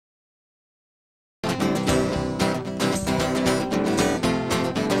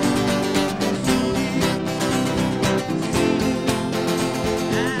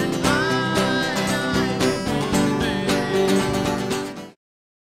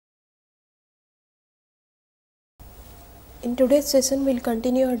In today's session, we will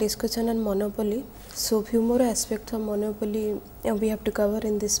continue our discussion on monopoly. So, few more aspects of monopoly we have to cover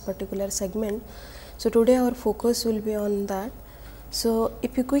in this particular segment. So, today our focus will be on that. So,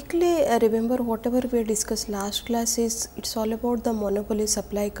 if you quickly remember whatever we discussed last class is, it's all about the monopoly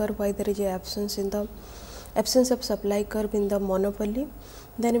supply curve, why there is a absence of supply curve in the monopoly.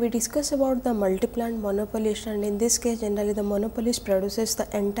 Then we discuss about the multi-plant monopolist, and in this case generally the monopolist produces the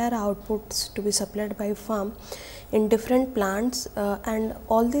entire outputs to be supplied by farm in different plants, and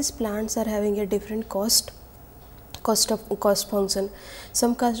all these plants are having a different cost function.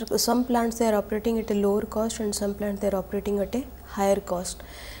 Some plants they are operating at a lower cost, and some plants they are operating at a higher cost.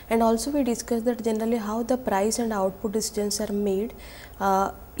 And also we discussed that generally how the price and output decisions are made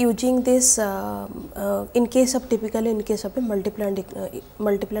using this in case of a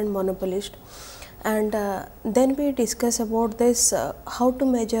multi-plant monopolist. And then we discuss about this how to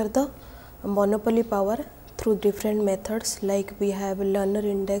measure the monopoly power through different methods, like we have Lerner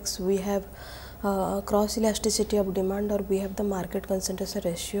index, we have cross elasticity of demand, or we have the market concentration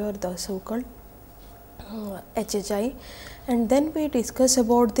ratio, or the so called HHI. And then we discuss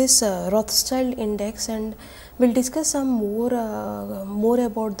about this Rothschild index, and we will discuss some more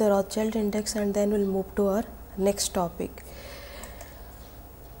about the Rothschild index, and then we will move to our next topic.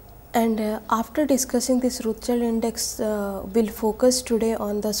 And after discussing this Rothschild index, we will focus today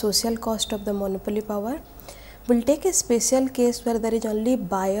on the social cost of the monopoly power. We will take a special case where there is only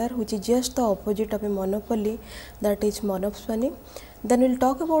buyer, which is just the opposite of a monopoly, that is monopoly. Then we will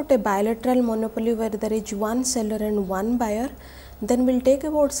talk about a bilateral monopoly where there is one seller and one buyer. Then we will take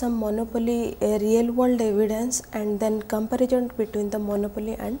about some monopoly real world evidence, and then comparison between the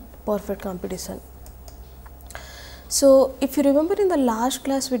monopoly and perfect competition. So, if you remember in the last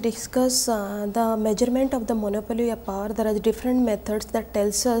class we discussed the measurement of the monopoly of power. There are different methods that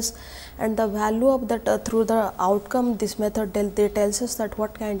tells us, and the value of that through the outcome this method they tells us that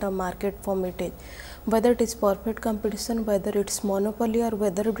what kind of market form it is, whether it is perfect competition, whether it is monopoly, or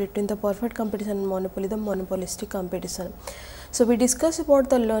whether between the perfect competition and monopoly the monopolistic competition. So, we discussed about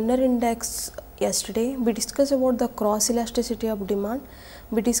the Lerner index yesterday, we discussed about the cross elasticity of demand,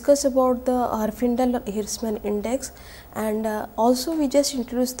 we discussed about the Herfindahl-Hirschman index, and also we just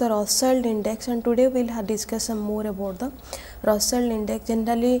introduced the Rothschild index, and today we will discuss some more about the Rothschild index.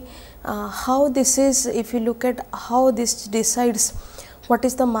 Generally how this is, if you look at how this decides what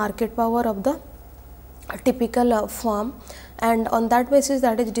is the market power of the typical firm, and on that basis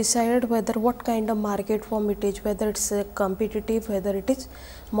that is decided whether what kind of market form it is, whether it is competitive, whether it is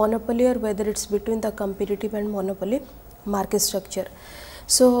monopoly, or whether it is between the competitive and monopoly market structure.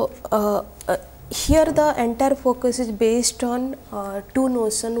 So, here the entire focus is based on two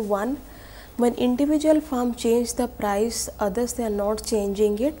notions. One, when individual firm change the price, others they are not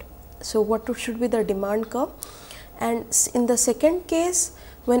changing it. So, what should be the demand curve? And in the second case,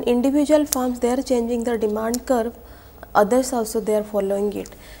 when individual firms they are changing the demand curve, others also they are following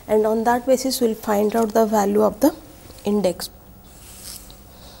it, and on that basis we will find out the value of the index.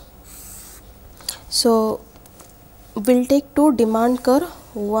 So, we will take two demand curve,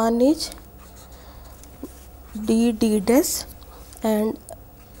 one is D dash and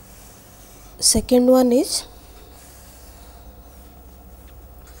second one is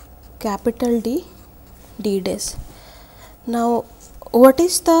capital D dash. Now, what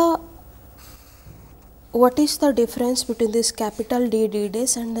is the difference between this capital D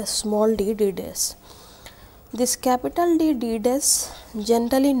dash and the small d dash? This capital D dash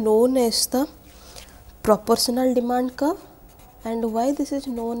generally known as the proportional demand curve. And why this is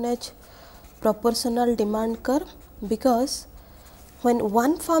known as proportional demand curve? Because when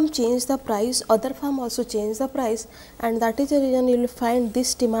one firm changes the price, other firm also change the price, and that is the reason you will find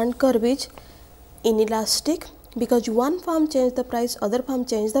this demand curve is inelastic, because one firm change the price, other firm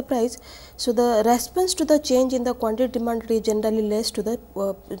change the price. So, the response to the change in the quantity demand is generally less to the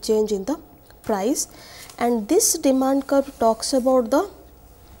change in the price, and this demand curve talks about the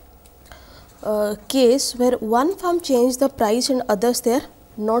case where one firm change the price and others they are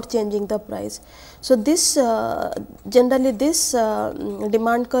not changing the price. So, this generally this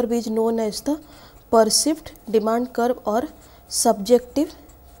demand curve is known as the perceived demand curve or subjective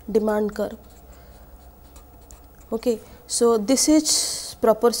demand curve. Okay. So, this is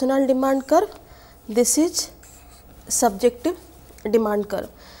proportional demand curve, this is subjective demand curve.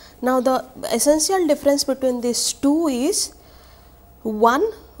 Now, the essential difference between these two is one,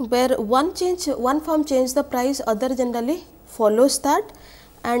 where one firm change the price, other generally follows that,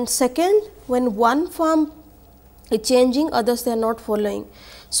 and second, when one firm is changing, others they are not following.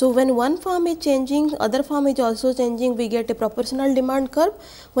 So when one firm is changing, other firm is also changing, we get a proportional demand curve.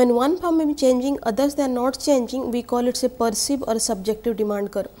 When one firm is changing, others they are not changing, we call it a perceived or subjective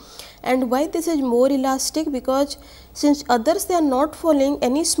demand curve. And why this is more elastic? Because since others they are not following,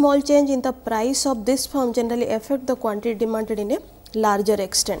 any small change in the price of this firm generally affect the quantity demanded in a larger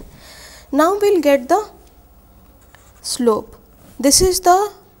extent. Now we will get the slope. This is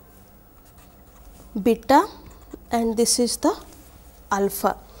the beta and this is the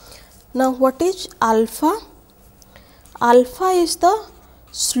alpha. Now what is alpha? Alpha is the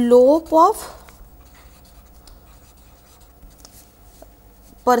slope of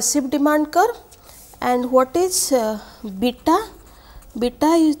perceived demand curve, and what is beta? Beta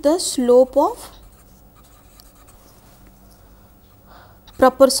is the slope of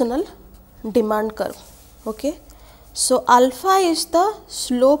proportional demand curve. Okay. So alpha is the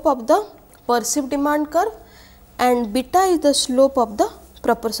slope of the perceived demand curve and beta is the slope of the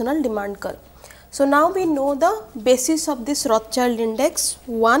proportional demand curve. So now we know the basis of this Rothschild index.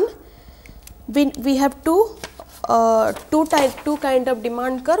 One, we have two kind of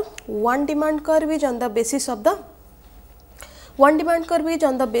demand curve. One demand curve is on the basis of the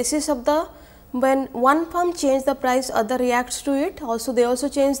when one firm change the price, other reacts to it, also they also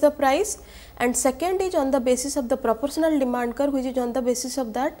change the price. And second is on the basis of the proportional demand curve, which is on the basis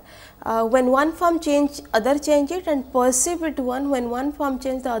of that when one firm change, other change it, and perceive it one, when one firm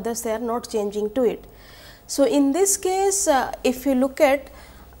change, the others they are not changing to it. So in this case, if you look at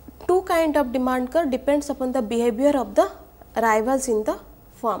two kind of demand curve depends upon the behavior of the rivals in the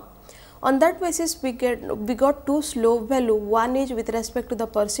firm. On that basis we got two slope value, one is with respect to the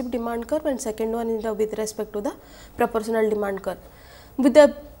perceived demand curve and second one is with respect to the proportional demand curve. With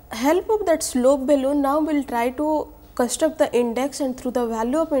the help of that slope value, now we will try to construct the index, and through the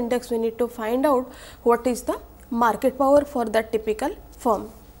value of index we need to find out what is the market power for that typical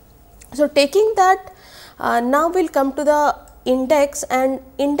firm. So taking that, now we will come to the index, and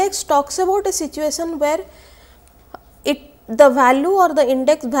index talks about a situation where the value or the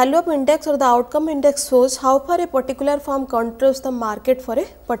index, value of index or the outcome index shows how far a particular firm controls the market for a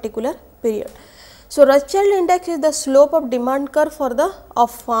particular period. So Rothschild index is the slope of demand curve for the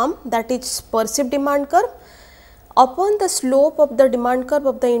firm, that is perceived demand curve, upon the slope of the demand curve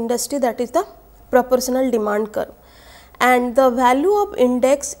of the industry, that is the proportional demand curve. And the value of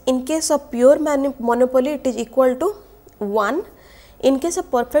index in case of pure monopoly it is equal to 1, in case of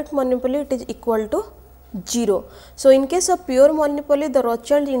perfect monopoly it is equal to 0. So in case of pure monopoly the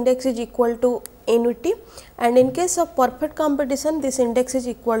Rothschild index is equal to unity, and in case of perfect competition this index is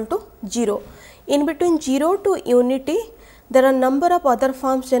equal to 0. In between 0 to unity there are number of other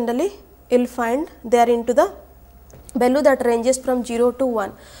firms, generally you will find they are into the value that ranges from 0 to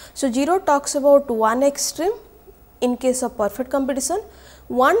 1. So 0 talks about one extreme in case of perfect competition,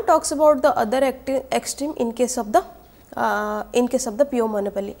 1 talks about the other extreme in case of the pure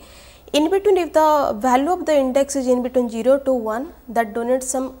monopoly. In between, if the value of the index is in between 0 to 1, that denotes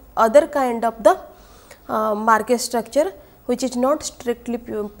some other kind of the market structure which is not strictly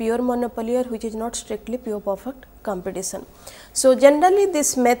pure monopoly or which is not strictly pure perfect competition. So generally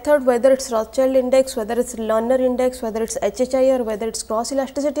this method, whether it is Rothschild index, whether it is Lerner index, whether it is HHI or whether it is cross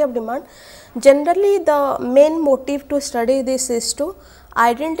elasticity of demand, generally the main motive to study this is to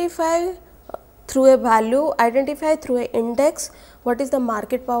identify through a value, identify through an index what is the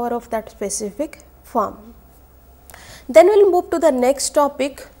market power of that specific firm. Then we will move to the next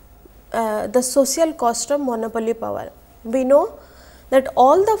topic, the social cost of monopoly power. We know that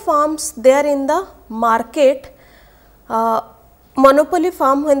all the firms they are in the market, monopoly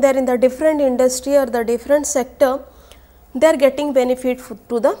firm, when they are in the different industry or the different sector, they are getting benefit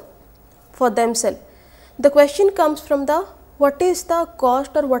for themselves. The question comes from the what is the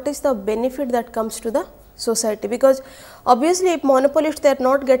cost or what is the benefit that comes to the society, because obviously if monopolists they are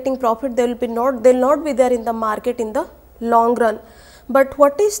not getting profit, they will not be there in the market in the long run. But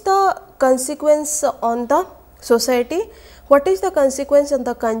what is the consequence on the society, what is the consequence on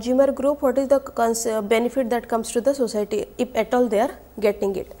the consumer group, what is the benefit that comes to the society if at all they are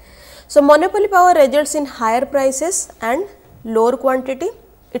getting it. So monopoly power results in higher prices and lower quantity.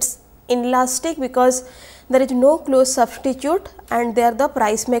 It is inelastic because there is no close substitute and they are the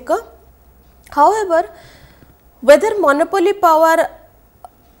price maker. However, whether monopoly power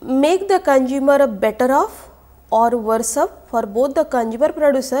make the consumer better off or worse off for both the consumer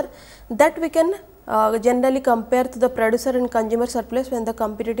producer, that we can generally compare to the producer and consumer surplus when the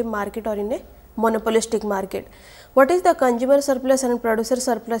competitive market or in a monopolistic market. What is the consumer surplus and producer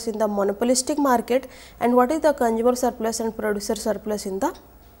surplus in the monopolistic market, and what is the consumer surplus and producer surplus in the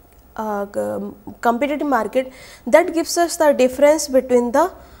competitive market, that gives us the difference between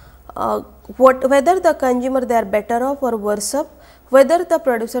the whether the consumer they are better off or worse off, whether the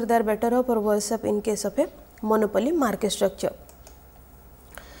producer they are better off or worse off in case of a monopoly market structure.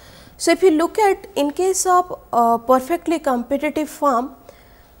 So, if you look at in case of perfectly competitive farm,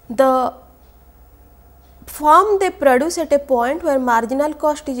 the farm they produce at a point where marginal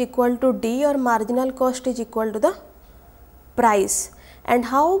cost is equal to D or marginal cost is equal to the price, and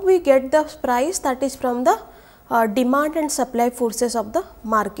how we get the price, that is from the demand and supply forces of the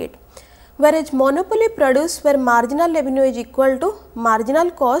market. Whereas monopoly produce where marginal revenue is equal to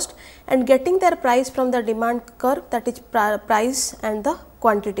marginal cost and getting their price from the demand curve, that is price and the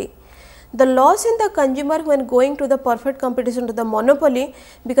quantity. The loss in the consumer when going to the perfect competition to the monopoly,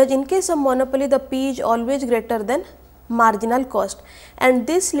 because in case of monopoly the P is always greater than marginal cost, and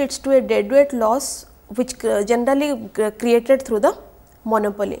this leads to a deadweight loss which generally created through the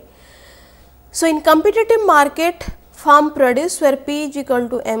monopoly. So, in competitive market, farm produce where P is equal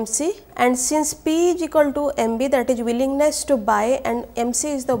to MC, and since P is equal to MB, that is willingness to buy, and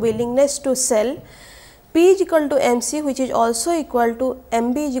MC is the willingness to sell, P is equal to MC, which is also equal to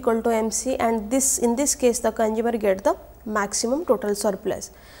MB is equal to MC, and this in this case the consumer get the maximum total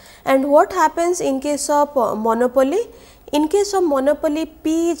surplus. And what happens in case of monopoly? In case of monopoly,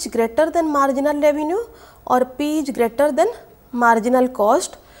 P is greater than marginal revenue or P is greater than marginal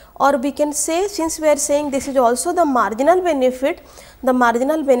cost, or we can say, since we are saying this is also the marginal benefit, the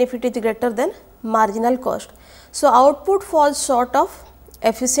marginal benefit is greater than marginal cost. So, output falls short of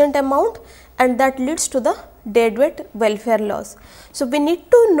efficient amount, and that leads to the deadweight welfare loss. So, we need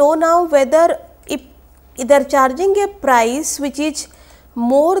to know now whether if they are charging a price which is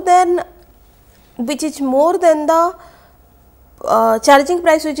more than the charging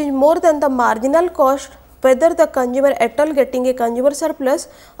price which is more than the marginal cost, whether the consumer at all getting a consumer surplus,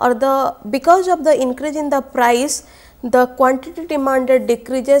 or the because of the increase in the price the quantity demanded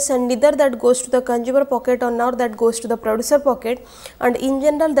decreases, and neither that goes to the consumer pocket or nor that goes to the producer pocket, and in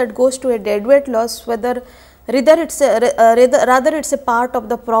general that goes to a deadweight loss, whether rather it is a part of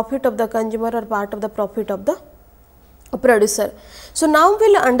the profit of the consumer or part of the profit of the producer. So, now we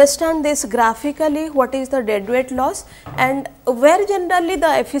will understand this graphically, what is the deadweight loss and where generally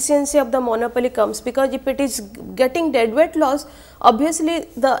the efficiency of the monopoly comes, because if it is getting deadweight loss, obviously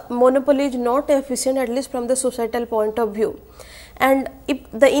the monopoly is not efficient, at least from the societal point of view. And if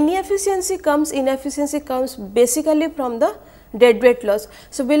the inefficiency comes basically from the deadweight loss.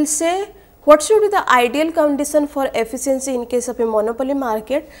 So, we will say what should be the ideal condition for efficiency in case of a monopoly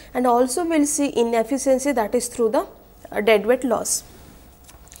market, and also we will see inefficiency, that is through the deadweight loss.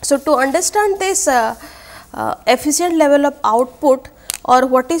 So, to understand this efficient level of output or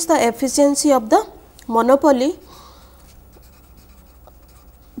what is the efficiency of the monopoly,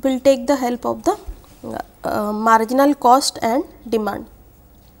 we will take the help of the marginal cost and demand.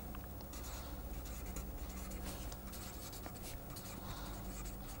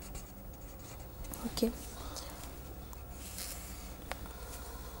 Okay.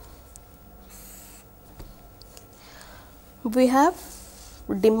 We have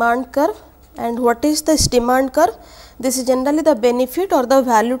demand curve, and what is this demand curve? This is generally the benefit or the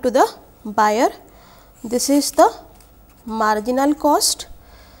value to the buyer. This is the marginal cost.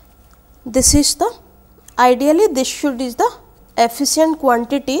 This is the ideally this should is the efficient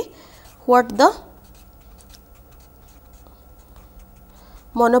quantity what the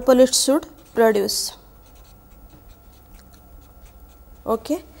monopolist should produce,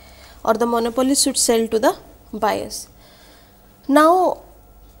 okay, or the monopolist should sell to the buyers. Now,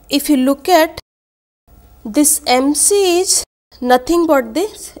 if you look at this MC is nothing but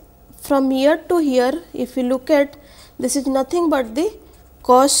this from here to here, if you look at this is nothing but the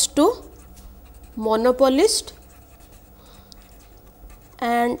cost to monopolist,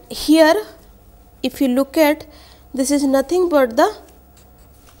 and here if you look at this is nothing but the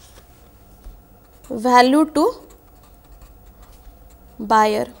value to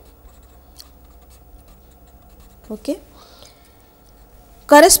buyer, okay.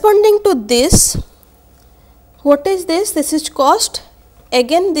 Corresponding to this, what is this? This is cost.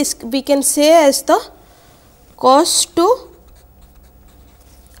 Again this we can say as the cost to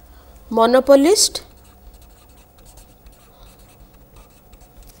monopolist,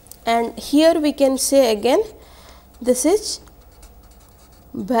 and here we can say again this is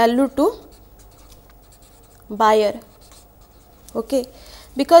value to buyer, okay.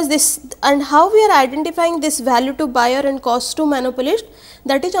 Because this, and how we are identifying this value to buyer and cost to monopolist,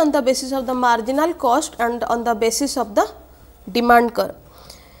 that is on the basis of the marginal cost and on the basis of the demand curve.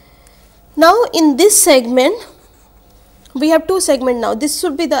 Now, in this segment we have two segment now. This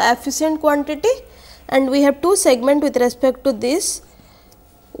should be the efficient quantity, and we have two segment with respect to this,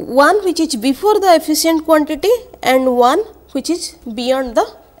 one which is before the efficient quantity and one which is beyond the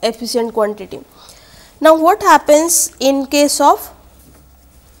efficient quantity. Now, what happens in case of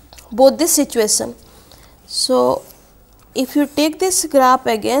both this situation? So, if you take this graph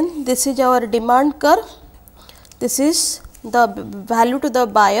again, this is our demand curve, this is the value to the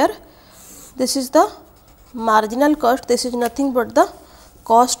buyer, this is the marginal cost, this is nothing but the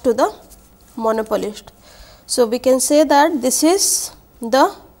cost to the monopolist. So, we can say that this is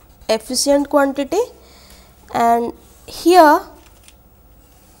the efficient quantity, and here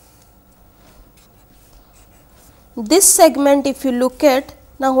this segment, if you look at,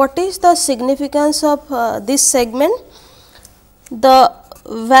 now what is the significance of this segment? The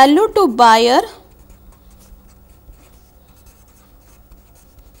value to buyer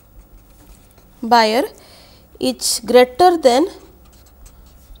is greater than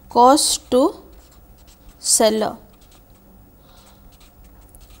cost to seller.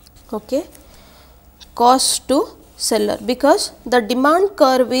 Okay, cost to seller, because the demand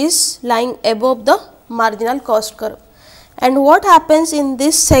curve is lying above the marginal cost curve. And what happens in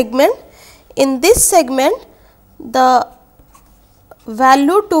this segment? In this segment, the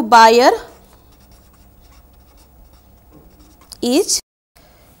value to buyer is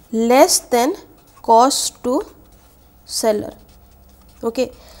less than cost to seller.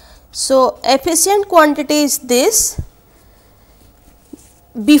 Okay. So, efficient quantity is this.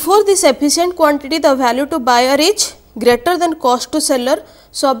 Before this efficient quantity, the value to buyer is greater than cost to seller.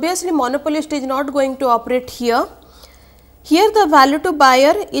 So, obviously monopolist is not going to operate here. Here the value to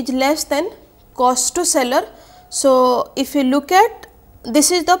buyer is less than cost to seller. So, if you look at,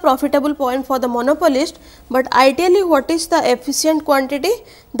 this is the profitable point for the monopolist, but ideally what is the efficient quantity?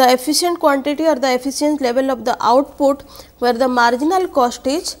 The efficient quantity or the efficient level of the output where the marginal cost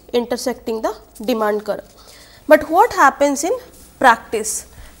is intersecting the demand curve. But what happens in practice?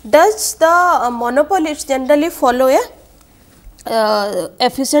 Does the monopolist generally follow a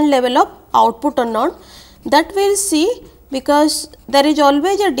efficient level of output or not? That we will see, because there is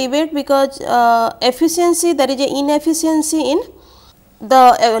always a debate, because efficiency, there is a inefficiency in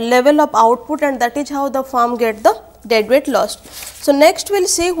the level of output, and that is how the firm get the deadweight loss. So, next we will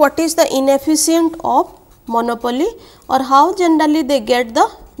see what is the inefficient of monopoly, or how generally they get the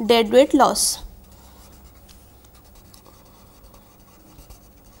deadweight loss.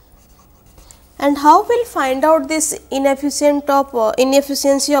 And how we will find out this inefficiency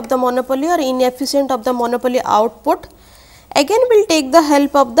of the monopoly or inefficient of the monopoly output? Again we will take the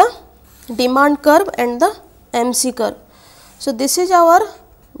help of the demand curve and the MC curve. So, this is our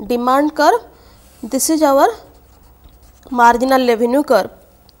demand curve, this is our marginal revenue curve,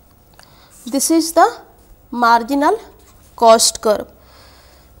 this is the marginal cost curve.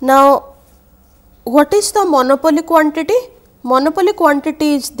 Now, what is the monopoly quantity? Monopoly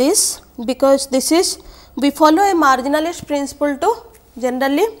quantity is this, because this is, we follow a marginalist principle to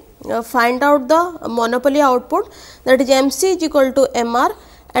generally find out the monopoly output, that is MC is equal to MR,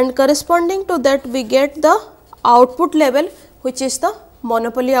 and corresponding to that we get the output level, which is the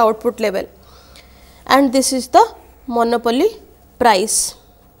monopoly output level, and this is the monopoly price.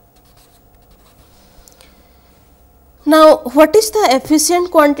 Now, what is the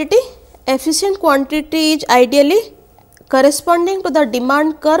efficient quantity? Efficient quantity is ideally corresponding to the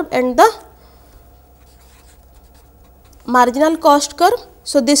demand curve and the marginal cost curve.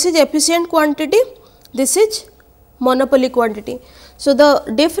 So, this is efficient quantity, this is monopoly quantity. So,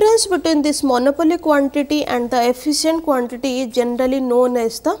 the difference between this monopoly quantity and the efficient quantity is generally known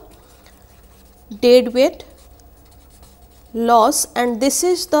as the deadweight loss, and this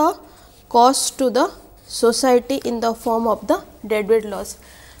is the cost to the society in the form of the deadweight loss.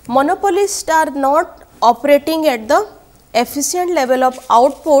 Monopolists are not operating at the efficient level of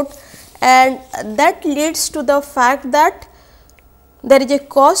output, and that leads to the fact that there is a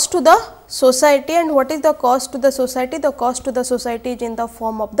cost to the society. And what is the cost to the society? The cost to the society is in the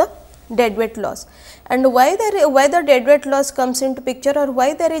form of the deadweight loss. And why the deadweight loss comes into picture, or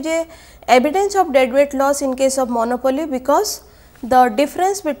why there is a evidence of deadweight loss in case of monopoly? Because the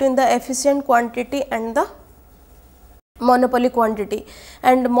difference between the efficient quantity and the monopoly quantity,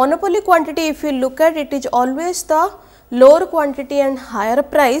 and monopoly quantity, if you look at it, is always the lower quantity and higher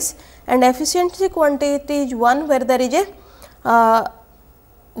price, and efficiency quantity is one where there is a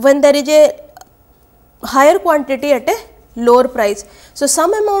when there is a higher quantity at a lower price. So,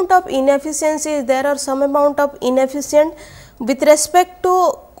 some amount of inefficiency is there, or some amount of inefficient with respect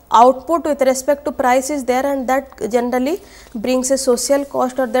to output, with respect to price is there, and that generally brings a social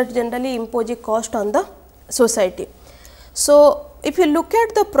cost, or that generally impose a cost on the society. So, if you look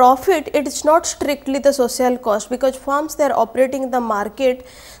at the profit, it is not strictly the social cost, because firms they are operating in the market,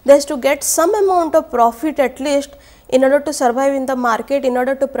 they has to get some amount of profit at least in order to survive in the market, in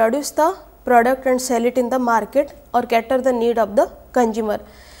order to produce the product and sell it in the market or cater the need of the consumer.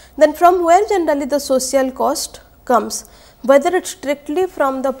 Then from where generally the social cost comes, whether it is strictly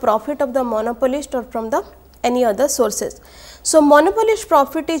from the profit of the monopolist or from the any other sources. So, monopolist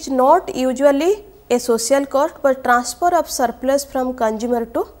profit is not usually a social cost, but transfer of surplus from consumer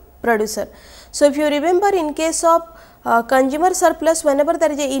to producer. So, if you remember, in case of consumer surplus, whenever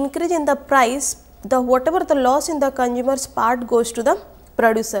there is a increase in the price, the whatever the loss in the consumer's part goes to the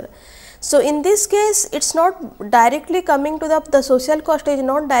producer. So, in this case it is not directly coming to the social cost is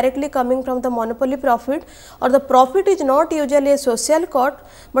not directly coming from the monopoly profit, or the profit is not usually a social cost,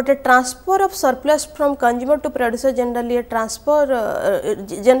 but a transfer of surplus from consumer to producer, generally a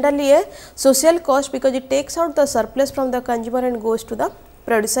generally a social cost, because it takes out the surplus from the consumer and goes to the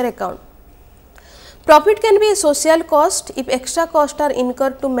producer account. Profit can be a social cost if extra costs are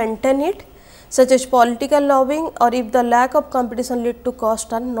incurred to maintain it, such as political lobbying, or if the lack of competition lead to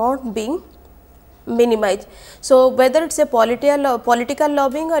costs are not being minimized. So, whether it is a political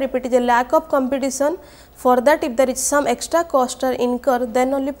lobbying or if it is a lack of competition, for that if there is some extra cost are incurred,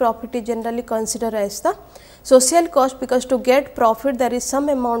 then only profit is generally considered as the social cost, because to get profit there is some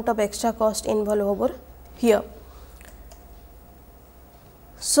amount of extra cost involved over here.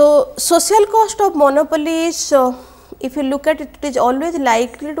 So, social cost of monopoly is, if you look at it, it is always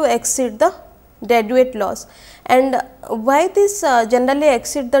likely to exceed the deadweight loss. And why this generally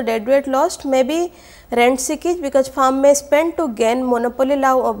exceed the deadweight loss? Maybe rent seekage, because firm may spend to gain monopoly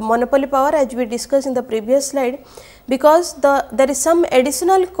power, as we discussed in the previous slide, because there is some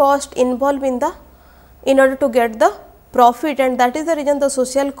additional cost involved in order to get the profit, and that is the reason the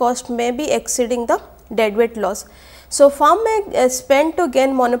social cost may be exceeding the deadweight loss. So, firm may spend to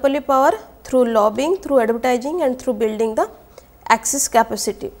gain monopoly power through lobbying, through advertising, and through building the access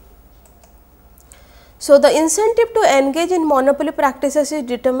capacity. So, the incentive to engage in monopoly practices is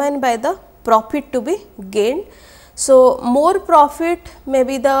determined by the profit to be gained. So, more profit,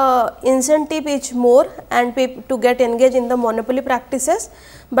 maybe the incentive is more and to get engaged in the monopoly practices,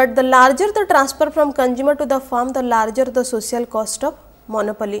 but the larger the transfer from consumer to the firm, the larger the social cost of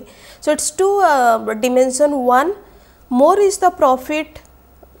monopoly. So, it is two dimension. One, more is the profit,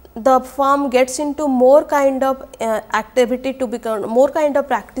 the firm gets into more kind of activity to become, more kind of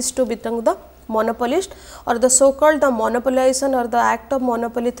practice to become the monopolist, or the so called the monopolization or the act of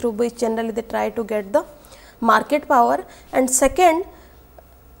monopoly through which generally they try to get the market power. And second,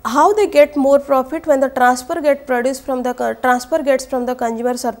 how they get more profit when the transfer gets from the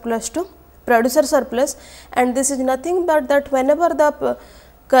consumer surplus to producer surplus, and this is nothing but that whenever the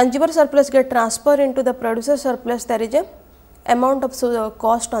consumer surplus get transferred into the producer surplus, there is a amount of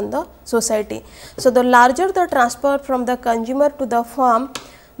cost on the society. So, the larger the transfer from the consumer to the firm,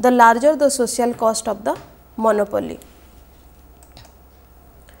 the larger the social cost of the monopoly.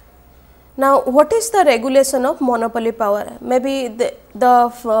 Now, what is the regulation of monopoly power? Maybe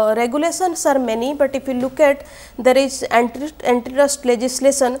the regulations are many, but if you look at, there is antitrust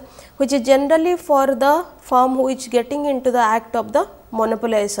legislation, which is generally for the firm who is getting into the act of the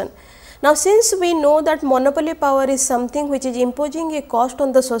monopolization. Now, since we know that monopoly power is something which is imposing a cost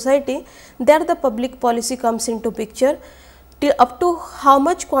on the society, there the public policy comes into picture. Up to how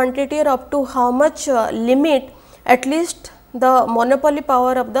much quantity or up to how much limit, at least the monopoly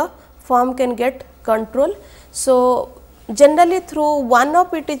power of the firm can get control. So, generally through one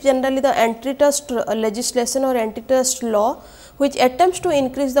of it is generally the antitrust legislation or antitrust law, which attempts to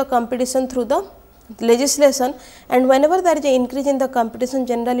increase the competition through the legislation, and whenever there is an increase in the competition,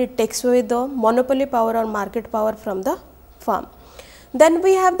 generally it takes away the monopoly power or market power from the firm. Then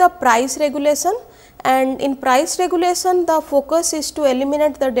we have the price regulation, and in price regulation the focus is to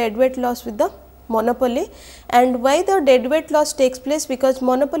eliminate the deadweight loss with the monopoly. And why the deadweight loss takes place? Because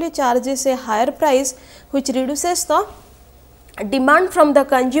monopoly charges a higher price which reduces the demand from the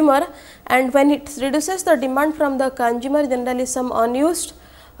consumer, and when it reduces the demand from the consumer, generally some unused,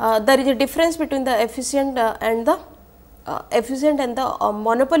 there is a difference between the efficient and the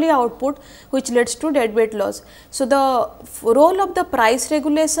monopoly output, which leads to deadweight loss. So, the role of the price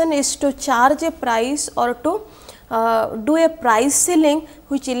regulation is to charge a price or to do a price ceiling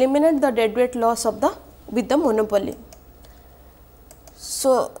which eliminate the deadweight loss of the with the monopoly.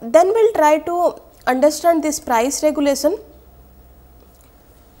 So, then we will try to understand this price regulation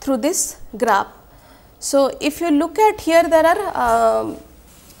through this graph. So, if you look at here, there are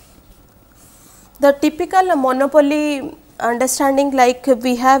the typical monopoly understanding, like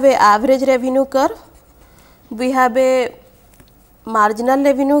we have a average revenue curve, we have a marginal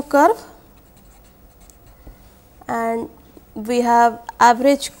revenue curve and we have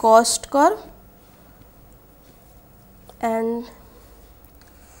average cost curve and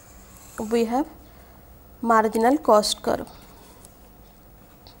we have marginal cost curve.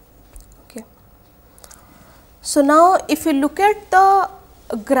 Okay. So, now if you look at the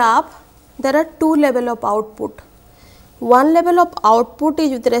graph, there are two levels of output. One level of output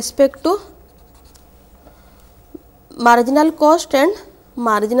is with respect to marginal cost and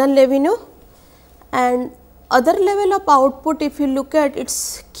marginal revenue, and other level of output if you look at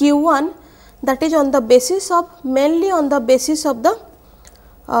its Q1, that is on the basis of mainly on the basis of the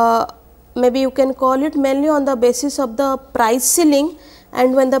maybe you can call it mainly on the basis of the price ceiling,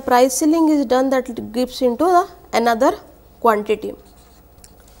 and when the price ceiling is done, that gives into the another quantity.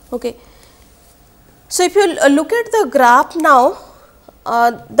 Okay. So, if you look at the graph now,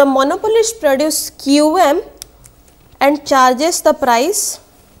 the monopolist produce QM and charges the price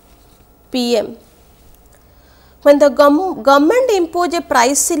PM. When the government impose a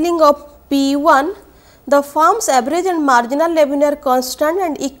price ceiling of P1, the firm's average and marginal revenue are constant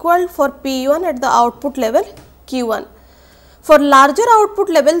and equal for P1 at the output level Q1. For larger output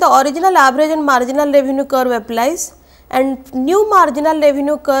level, the original average and marginal revenue curve applies, and new marginal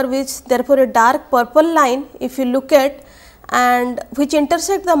revenue curve is therefore a dark purple line if you look at, and which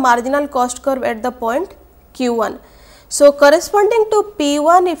intersect the marginal cost curve at the point Q1. So, corresponding to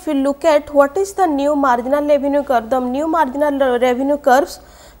P1, if you look at what is the new marginal revenue curve, the new marginal revenue curves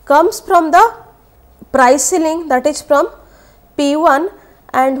comes from the price ceiling, that is from P1,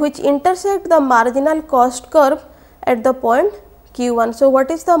 and which intersect the marginal cost curve at the point Q1. So, what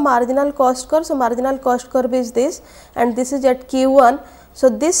is the marginal cost curve? So, marginal cost curve is this and this is at Q1. So,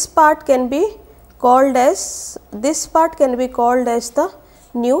 this part can be called as the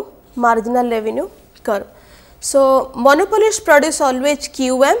new marginal revenue curve. So, monopolists produce always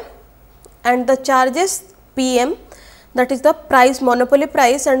QM and the charges PM, that is the price, monopoly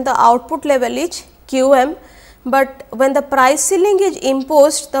price, and the output level is QM. But when the price ceiling is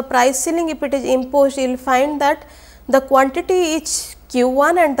imposed, the price ceiling if it is imposed, you will find that the quantity is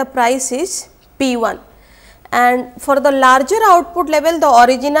Q1 and the price is P1. And for the larger output level, the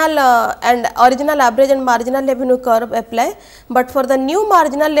original average and marginal revenue curve apply, but for the new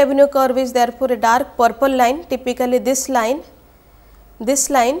marginal revenue curve is therefore a dark purple line, typically this line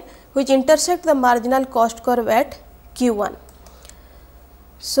which intersect the marginal cost curve at Q1.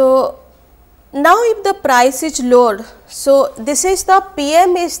 So, now if the price is lowered, so this is the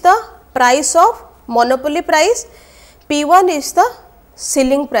PM is the price of monopoly price, P1 is the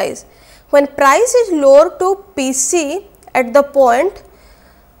ceiling price. When price is lower to PC at the point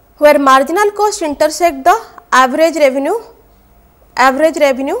where marginal cost intersect the average revenue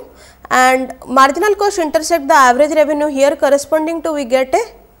and marginal cost intersect the average revenue, here corresponding to we get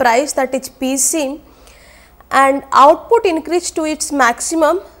a price, that is PC, and output increase to its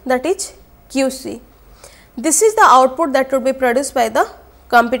maximum, that is QC. This is the output that would be produced by the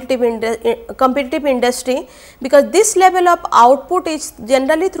competitive industry, because this level of output is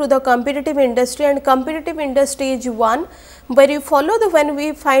generally through the competitive industry, and competitive industry is one where you follow the, when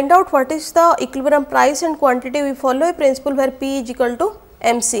we find out what is the equilibrium price and quantity, we follow a principle where P is equal to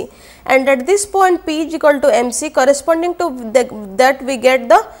MC, and at this point P is equal to MC, corresponding to that we get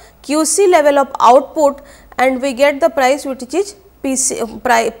the QC level of output and we get the price which is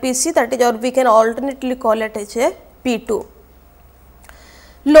PC, that is, or we can alternately call it as a P2.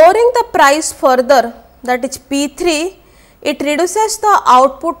 Lowering the price further, that is P3, it reduces the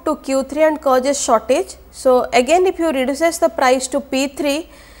output to Q3 and causes shortage. So, again if you reduces the price to P3,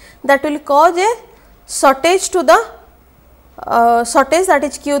 that will cause a shortage to the that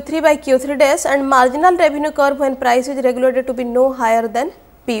is Q3 by Q3 days, and marginal revenue curve when price is regulated to be no higher than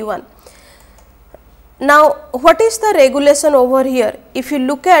P1. Now, what is the regulation over here? If you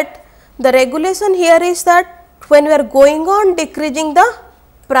look at the regulation here is that when we are going on decreasing the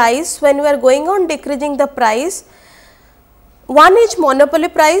price, one is monopoly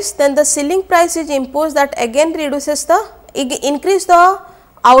price, then the ceiling price is imposed, that again reduces the increase the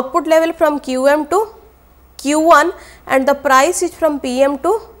output level from QM to Q1 and the price is from PM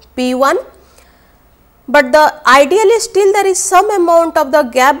to P1. But the ideally still there is some amount of the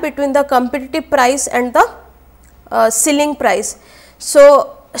gap between the competitive price and the ceiling price.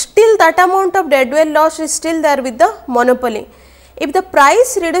 So, still that amount of deadweight loss is still there with the monopoly. If the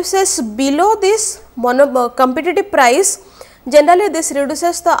price reduces below this competitive price, generally this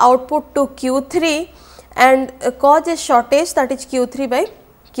reduces the output to Q3 and causes shortage, that is Q3 by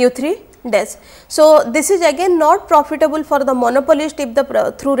Q3 days. So, this is again not profitable for the monopolist if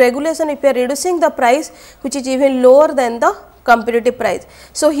the through regulation if you are reducing the price which is even lower than the competitive price.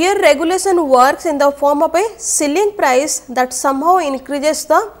 So, here regulation works in the form of a ceiling price that somehow increases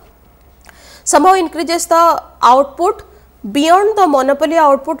the output beyond the monopoly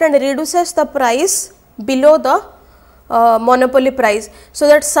output and reduces the price below the monopoly price. So,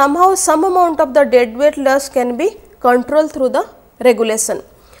 that somehow some amount of the deadweight loss can be controlled through the regulation.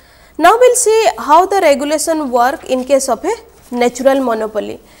 Now, we will see how the regulation work in case of a natural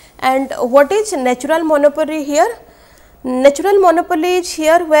monopoly. And what is natural monopoly here? Natural monopoly is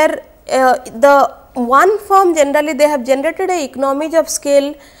here where the one firm generally they have generated a economies of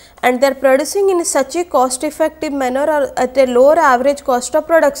scale and they are producing in such a cost effective manner or at a lower average cost of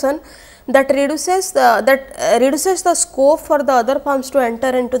production that reduces the scope for the other firms to enter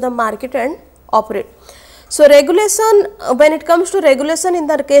into the market and operate. So, regulation, when it comes to regulation in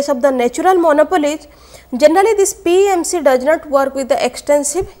the case of the natural monopolies, generally this PMC does not work with the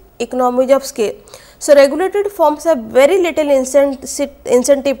extensive economies of scale. So, regulated firms have very little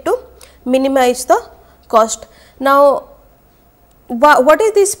incentive to minimize the cost. Now, what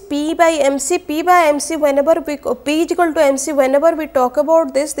is this P by MC? P by MC, whenever we P is equal to MC, whenever we talk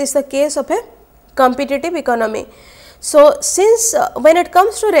about this is the case of a competitive economy. So, since when it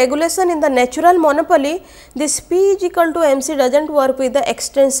comes to regulation in the natural monopoly, this P is equal to MC does not work with the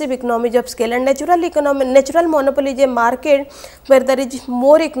extensive economies of scale, and natural monopoly is a market where there is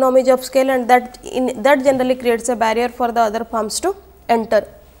more economies of scale, and that generally creates a barrier for the other firms to enter.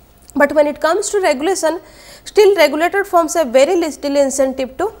 But when it comes to regulation, still regulated firms have very little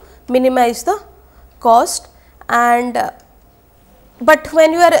incentive to minimize the cost, and but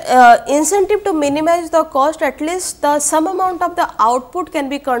when you are incentive to minimize the cost, at least some amount of the output can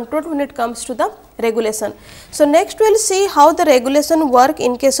be controlled when it comes to the regulation. So, next we will see how the regulation work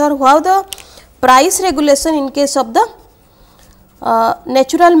in case, or how the price regulation in case of the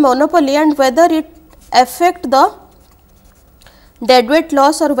natural monopoly, and whether it affect the deadweight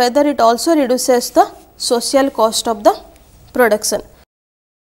loss or whether it also reduces the social cost of the production.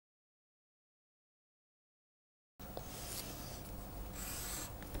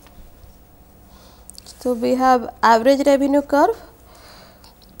 So, we have average revenue curve,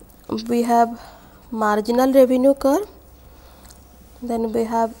 we have marginal revenue curve, then we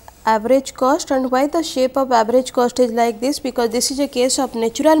have average cost. And why the shape of average cost is like this? Because this is a case of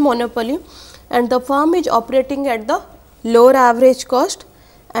natural monopoly and the firm is operating at the lower average cost,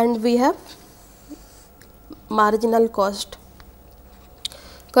 and we have marginal cost.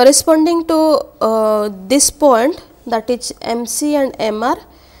 Corresponding to this point, that is MC and MR,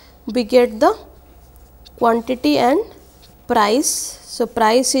 we get the quantity and price. So,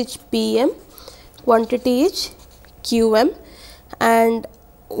 price is PM, quantity is QM, and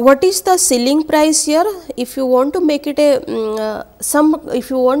what is the ceiling price here? If you want to make it a if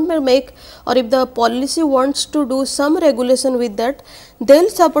you want to make, or if the policy wants to do some regulation with that, they will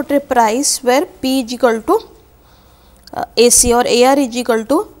support a price where P is equal to AC or AR is equal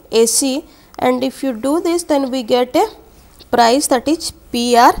to AC, and if you do this, then we get a price that is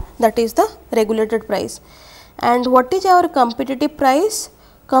PR, that is the regulated price. And what is our competitive price?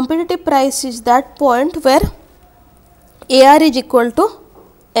 Competitive price is that point where AR is equal to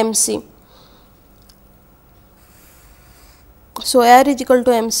MC. So, AR is equal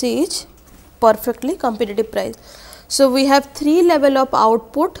to MC is perfectly competitive price. So, we have 3 level of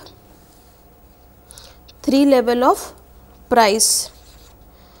output, 3 level of price.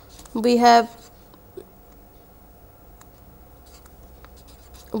 We have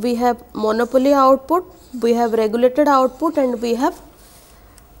monopoly output, we have regulated output, and we have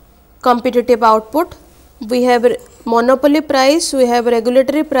competitive output. We have monopoly price, we have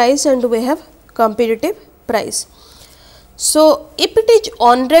regulatory price, and we have competitive price. So, if it is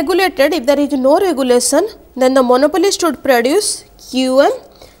unregulated, if there is no regulation, then the monopolist would produce QM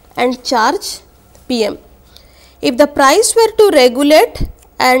and charge PM. If the price were to regulate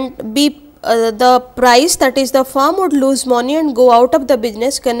and be the price, that is the firm would lose money and go out of the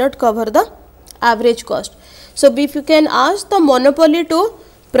business, cannot cover the average cost. So, if you can ask the monopoly to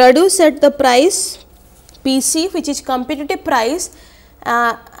produce at the price PC, which is competitive price,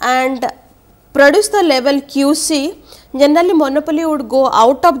 and produce the level QC, generally monopoly would go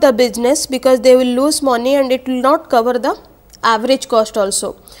out of the business because they will lose money and it will not cover the average cost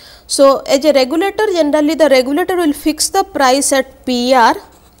also. So, as a regulator, generally the regulator will fix the price at PR,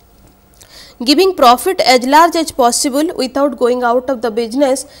 giving profit as large as possible without going out of the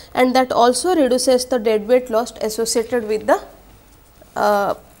business, and that also reduces the deadweight loss associated with the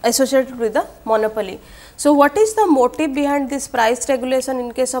monopoly. So, what is the motive behind this price regulation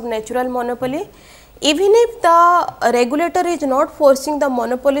in case of natural monopoly? even if the regulator is not forcing the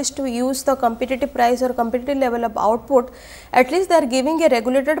monopolist to use the competitive price or competitive level of output, at least they are giving a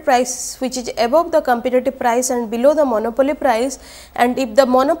regulated price which is above the competitive price and below the monopoly price, and if the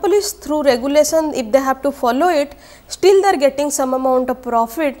monopolist through regulation, if they have to follow it, still they are getting some amount of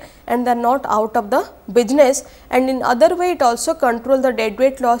profit and they are not out of the business. And in other way it also control the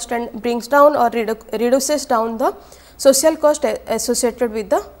deadweight loss and brings down or reduces down the social cost associated with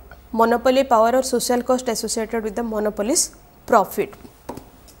the monopoly power or social cost associated with the monopoly's profit.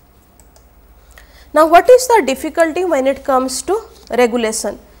 Now, what is the difficulty when it comes to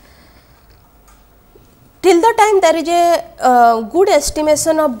regulation? Till the time there is a good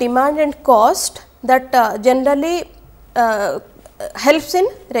estimation of demand and cost, that generally helps in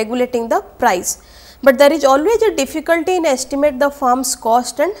regulating the price, but there is always a difficulty in estimate the firm's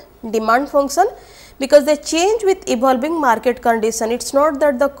cost and demand function, because they change with evolving market condition. It is not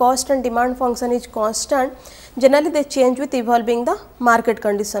that the cost and demand function is constant, generally they change with evolving the market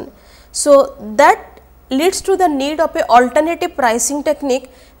condition. So, that leads to the need of a alternative pricing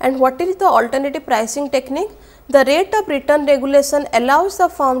technique. And what is the alternative pricing technique? The rate of return regulation allows the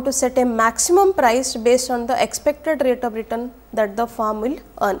firm to set a maximum price based on the expected rate of return that the firm will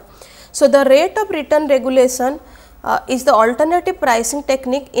earn. So, the rate of return regulation is the alternative pricing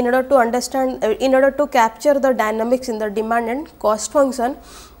technique in order to understand, in order to capture the dynamics in the demand and cost function,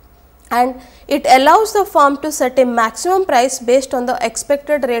 and it allows the firm to set a maximum price based on the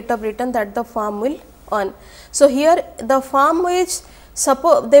expected rate of return that the firm will earn. So, here the firm is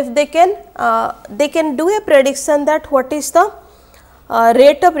suppose they can do a prediction that what is the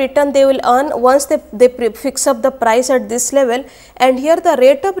rate of return they will earn once they fix up the price at this level, and here the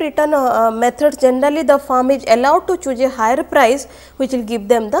rate of return method, generally the firm is allowed to choose a higher price which will give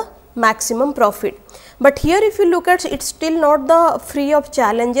them the maximum profit. But here if you look at, it is still not the free of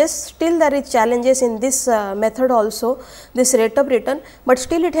challenges, still there is challenges in this method also, this rate of return, but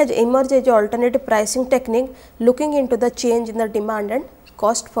still it has emerged as an alternative pricing technique looking into the change in the demand and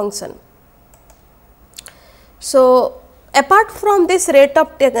cost function. So, apart from this rate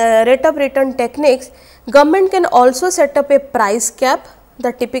of return techniques, government can also set up a price cap,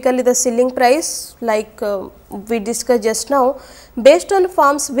 the typically the ceiling price like we discussed just now, based on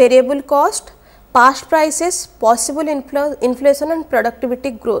firm's variable cost, past prices, possible inflation and productivity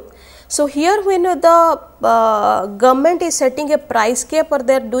growth. So, here when the government is setting a price cap or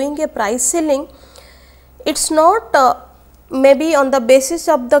they are doing a price ceiling, it is not maybe on the basis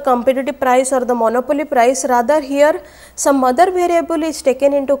of the competitive price or the monopoly price, rather here some other variable is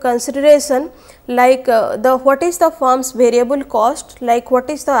taken into consideration, like what is the firm's variable cost, like what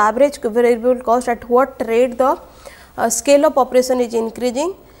is the average variable cost, at what rate the scale of operation is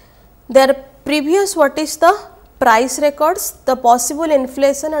increasing, their previous what is the price records, the possible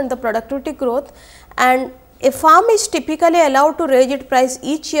inflation and the productivity growth, and a firm is typically allowed to raise its price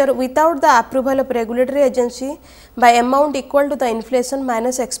each year without the approval of regulatory agency by amount equal to the inflation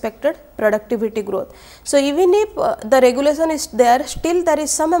minus expected productivity growth. So, even if the regulation is there, still there is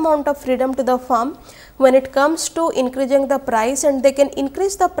some amount of freedom to the firm when it comes to increasing the price, and they can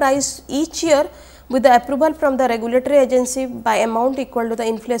increase the price each year with the approval from the regulatory agency by amount equal to the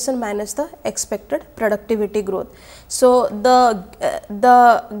inflation minus the expected productivity growth. So, the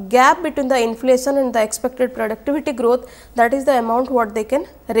gap between the inflation and the expected productivity growth, that is the amount what they can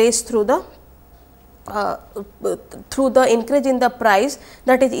raise through the increase in the price,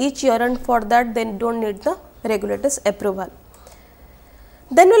 that is each year, and for that they do not need the regulator's approval.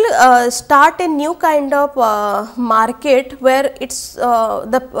 Then we will start a new kind of market where it is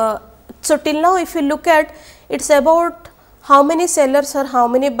so, till now if you look at, it is about how many sellers or how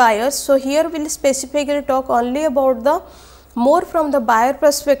many buyers. So, here we will specifically talk only about the more from the buyer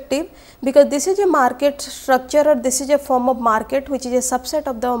perspective, because this is a market structure or this is a form of market which is a subset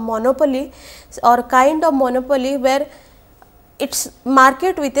of the monopoly or kind of monopoly where it is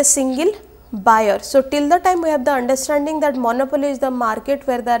market with a single buyer. So, till the time we have the understanding that monopoly is the market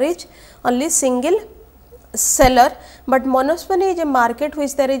where there is only single seller, but monopoly is a market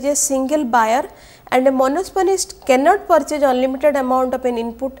which there is a single buyer, and a monopolist cannot purchase unlimited amount of an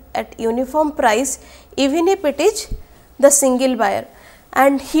input at uniform price even if it is the single buyer.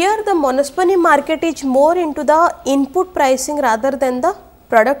 And here the monopoly market is more into the input pricing rather than the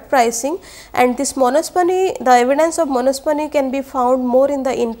product pricing, and this monopoly, the evidence of monopoly can be found more in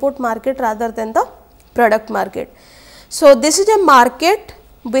the input market rather than the product market. So, this is a market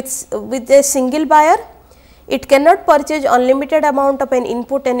with a single buyer. It cannot purchase unlimited amount of an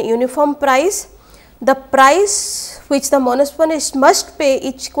input and uniform price. The price which the monopolist must pay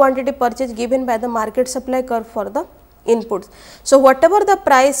each quantity purchase given by the market supply curve for the inputs. So, whatever the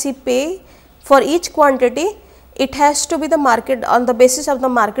price he pay, for each quantity it has to be the market on the basis of the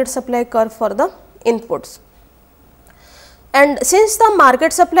market supply curve for the inputs. And since the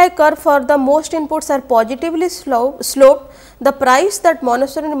market supply curve for the most inputs are positively sloped, the price that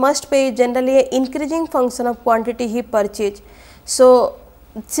monospermy must pay is generally an increasing function of quantity he purchased. So,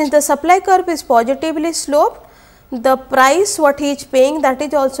 since the supply curve is positively sloped, the price what he is paying, that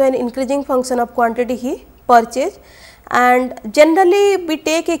is also an increasing function of quantity he purchased. And generally we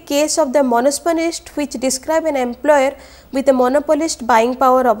take a case of the monopolist which describe an employer with a monopolist buying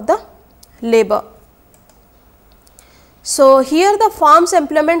power of the labor. So, here the firm's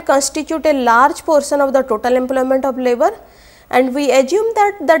employment constitute a large portion of the total employment of labor, and we assume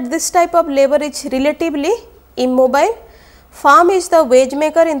that this type of labor is relatively immobile. Firm is the wage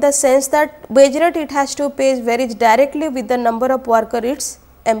maker in the sense that wage rate it has to pay varies directly with the number of worker its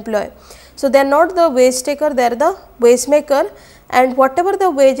employ. So, they are not the wage taker, they are the wage maker, and whatever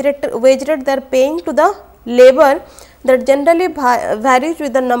the wage rate they are paying to the labor, that generally varies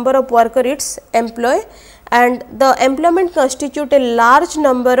with the number of worker its employ, and the employment constitute a large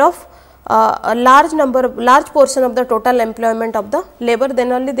portion of the total employment of the labor,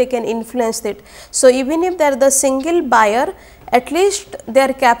 then only they can influence it. So, even if they are the single buyer, at least they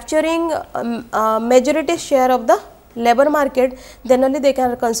are capturing majority share of the labor market, then only they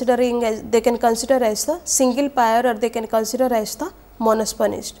can consider as the single buyer, or they can consider as the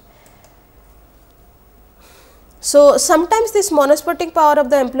monopolist. So, sometimes this monopolistic power of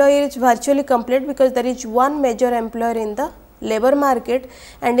the employer is virtually complete because there is one major employer in the labor market,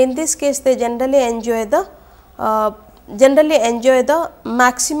 and in this case they generally enjoy the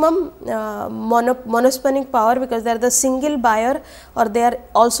maximum monopolic power because they are the single buyer, or they are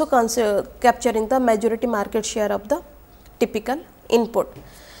also capturing the majority market share of the typical input.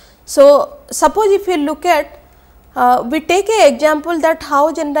 So, suppose if you look at we take an example that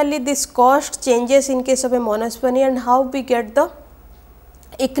how generally this cost changes in case of a monopoly and how we get the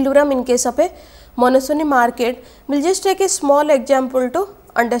equilibrium in case of a monopoly market. We will just take a small example to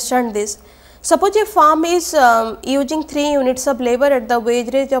understand this. Suppose a firm is using 3 units of labor at the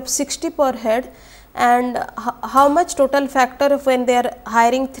wage rate of 60 per head, and how much total factor when they are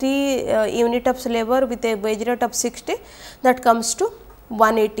hiring 3 unit of labor with a wage rate of 60, that comes to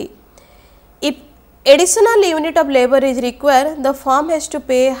 180. If additional unit of labor is required, the firm has to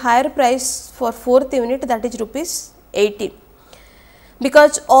pay higher price for 4th unit, that is rupees 80.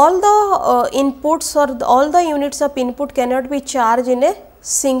 Because all the inputs or all the units of input cannot be charged in a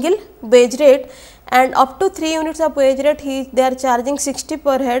single wage rate, and up to 3 units of wage rate they are charging 60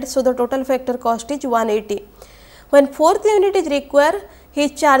 per head. So, the total factor cost is 180. When 4th unit is required, he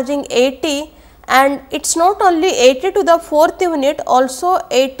is charging 80, and it is not only 80 to the 4th unit, also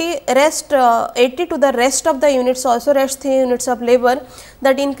 80 to the rest of the units, also rest 3 units of labor,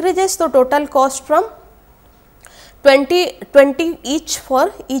 that increases the total cost from 20 each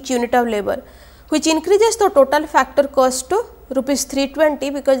for each unit of labor, which increases the total factor cost to rupees 320,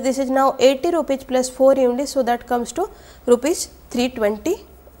 because this is now 80 rupees plus 4 units. So, that comes to rupees 320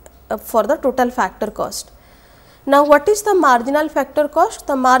 for the total factor cost. Now, what is the marginal factor cost?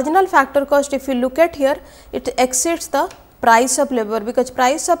 The marginal factor cost, if you look at here, it exceeds the price of labor, because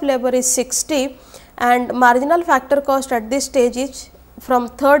price of labor is 60 and marginal factor cost at this stage is from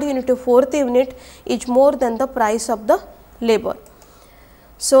 3rd unit to 4th unit is more than the price of the labor.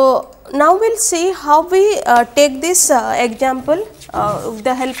 So, now we will see how we take this example with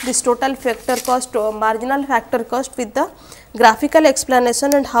the help this total factor cost or marginal factor cost with the graphical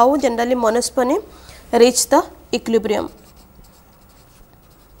explanation, and how generally monopoly reach the equilibrium.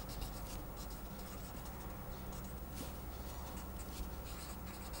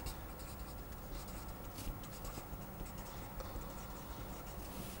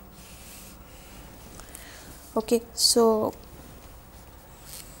 Okay, so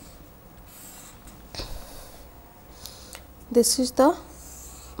this is the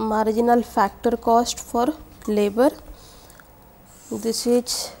marginal factor cost for labor, this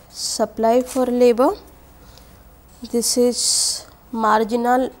is supply for labor, this is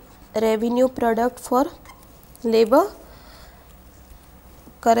marginal revenue product for labor.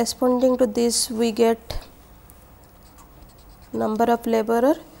 Corresponding to this we get number of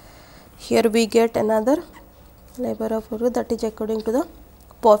laborer, here we get another labor of labor, that is according to the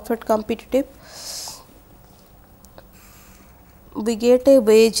profit competitive. We get a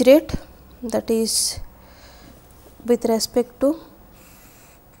wage rate, that is with respect to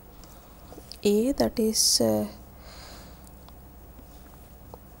A, that is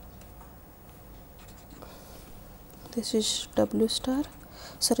this is W star,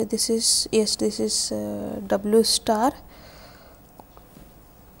 sorry this is, yes this is W star,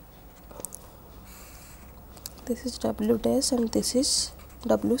 this is W dash and this is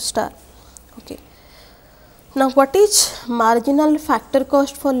W star. Okay. Now, what is marginal factor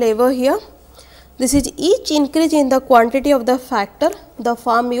cost for labor here? This is each increase in the quantity of the factor the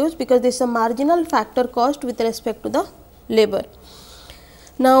firm use, because this is a marginal factor cost with respect to the labor.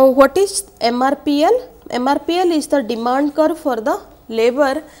 Now, what is MRPL? MRPL is the demand curve for the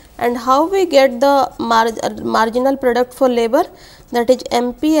labor, and how we get the marginal product for labor, that is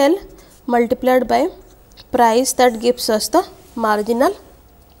MPL multiplied by price, that gives us the marginal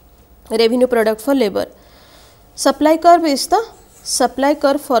revenue product for labor. Supply curve is the supply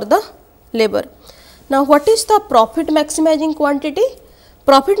curve for the labor. Now, what is the profit maximizing quantity?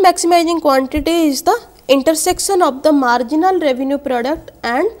 Profit maximizing quantity is the intersection of the marginal revenue product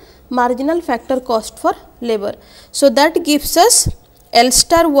and marginal factor cost for labor. So, that gives us L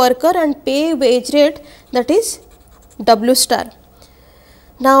star worker and pay wage rate, that is W star.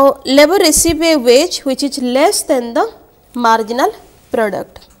 Now, labor receive a wage which is less than the marginal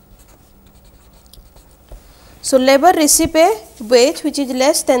product. So, labor receive a wage which is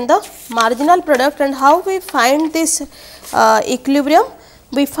less than the marginal product, and how we find this equilibrium?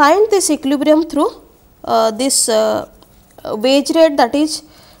 We find this equilibrium through this wage rate, that is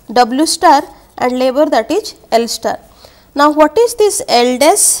W star, and labor, that is L star. Now, what is this L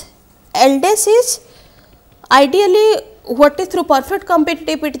dash? L dash is ideally what is through perfect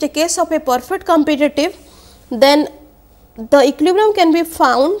competitive. It is a case of a perfect competitive, then the equilibrium can be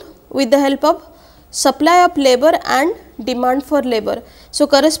found with the help of supply of labor and demand for labor. So,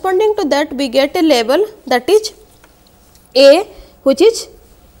 corresponding to that we get a label, that is A, which is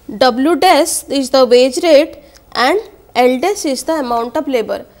W dash is the wage rate and L dash is the amount of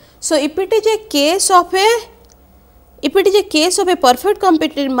labor. So, if it is a case of a perfect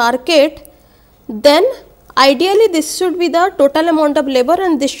competitive market, then ideally this should be the total amount of labor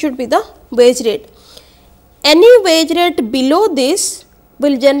and this should be the wage rate. Any wage rate below this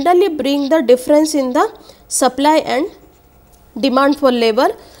will generally bring the difference in the supply and demand for labor.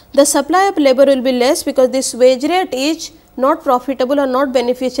 The supply of labor will be less because this wage rate is not profitable or not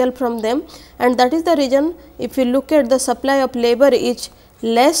beneficial from them, and that is the reason if you look at the supply of labor is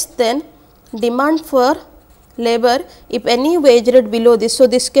less than demand for labor if any wage rate below this. So,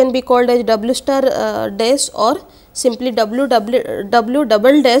 this can be called as W star dash or simply W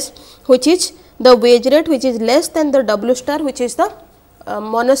double dash, which is the wage rate which is less than the W star, which is the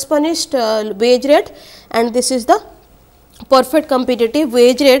monospaced wage rate, and this is the perfect competitive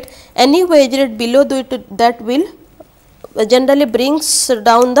wage rate. Any wage rate below that will generally brings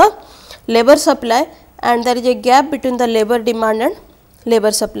down the labor supply, and there is a gap between the labor demand and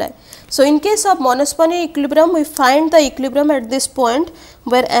labor supply. So, in case of monospaced equilibrium, we find the equilibrium at this point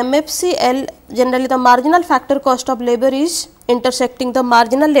where MFCL, generally the marginal factor cost of labor is intersecting the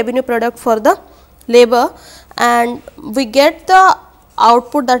marginal revenue product for the labor, and we get the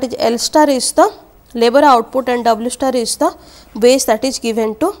output, that is L star is the labor output and W star is the wage that is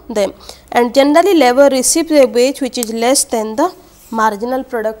given to them, and generally labor receives a wage which is less than the marginal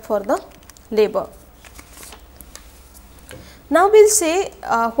product for the labor. Now, we will say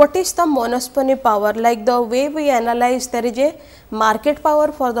what is the monopoly power. Like the way we analyze, there is a market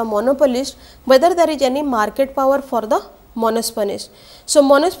power for the monopolist, whether there is any market power for the monopolist. So,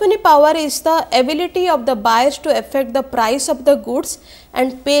 monopoly power is the ability of the buyers to affect the price of the goods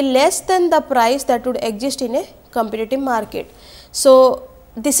and pay less than the price that would exist in a competitive market. So,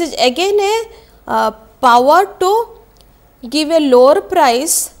 this is again a power to give a lower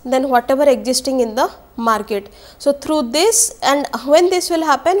price than whatever existing in the market. So, through this, and when this will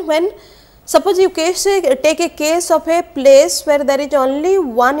happen, when suppose you take a case of a place where there is only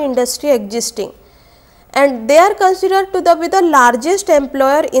one industry existing and they are considered to be the largest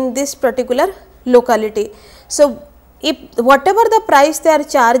employer in this particular locality. So, if whatever the price they are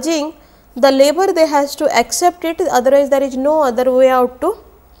charging, the labor they has to accept it, otherwise there is no other way out to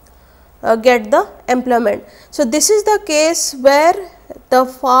get the employment. So, this is the case where the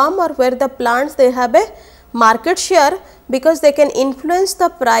farm or where the plants they have a market share, because they can influence the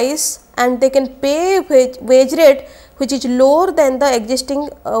price and they can pay wage rate which is lower than the existing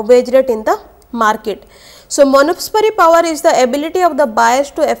wage rate in the market. So, monopoly power is the ability of the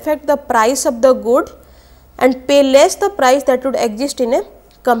buyers to affect the price of the good and pay less the price that would exist in a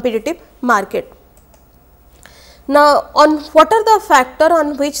competitive market. Now, on what are the factor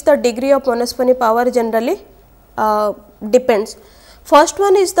on which the degree of monopoly power generally depends. First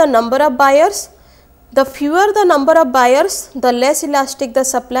one is the number of buyers. The fewer the number of buyers, the less elastic the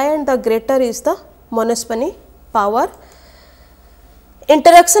supply and the greater is the monopoly power.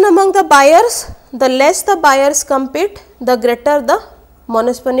 Interaction among the buyers, the less the buyers compete, the greater the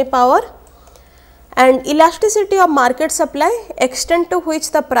monopoly power. And elasticity of market supply, extent to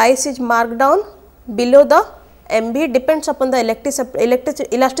which the price is marked down below the MB depends upon the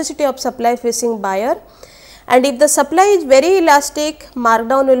elasticity of supply facing buyer. And if the supply is very elastic,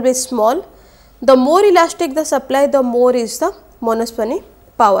 markdown will be small. The more elastic the supply, the more is the monopoly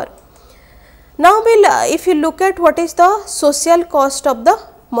power. Now, if you look at what is the social cost of the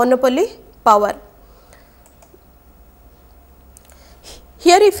monopoly power.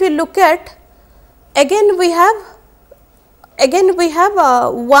 Here if you look at, again we have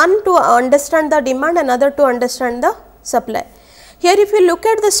one to understand the demand, another to understand the supply. Here if you look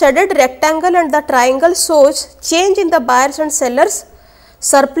at the shaded rectangle and the triangle shows change in the buyers and sellers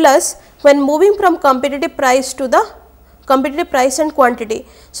surplus when moving from competitive price to the competitive price and quantity.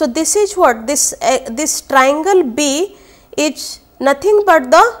 So, this is what this triangle B is nothing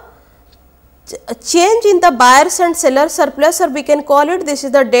but the change in the buyers and sellers surplus, or we can call it this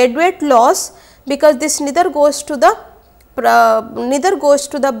is the deadweight loss, because this neither goes to the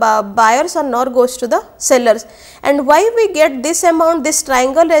buyers or nor goes to the sellers. And why we get this amount, this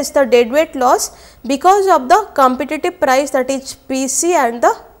triangle as the deadweight loss? Because of the competitive price, that is PC and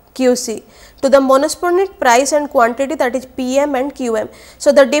the QC, to the monosponic price and quantity, that is PM and QM.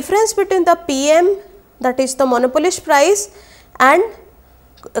 So, the difference between the PM, that is the monopolist price, and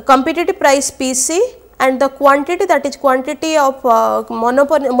competitive price PC, and the quantity, that is quantity of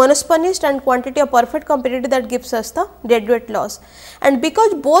monosponist and quantity of perfect competitive, that gives us the deadweight loss. And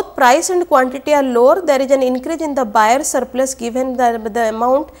because both price and quantity are lower, there is an increase in the buyer surplus given the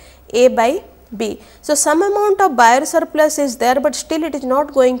amount A by B. So, some amount of buyer surplus is there, but still it is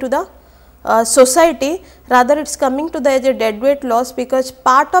not going to the society, rather it is coming to the as a deadweight loss, because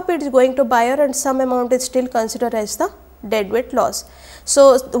part of it is going to buyer and some amount is still considered as the deadweight loss.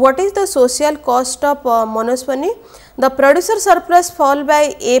 So, what is the social cost of monospony? The producer surplus fall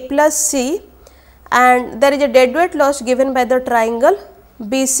by A plus C, and there is a deadweight loss given by the triangle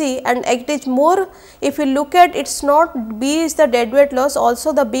BC, and it is more, if you look at, it is not B is the deadweight loss,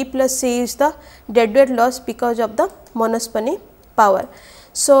 also the B plus C is the deadweight loss because of the monospony power.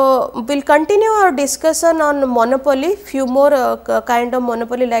 So, we will continue our discussion on monopoly, few more kind of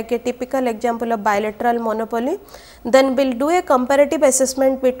monopoly, like a typical example of bilateral monopoly. Then we will do a comparative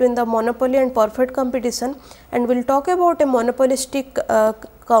assessment between the monopoly and perfect competition, and we will talk about a monopolistic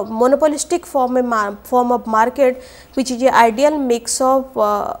form of market, which is an ideal mix of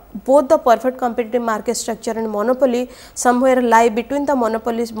both the perfect competitive market structure and monopoly, somewhere lie between the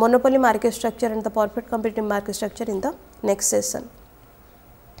monopoly market structure and the perfect competitive market structure in the next session.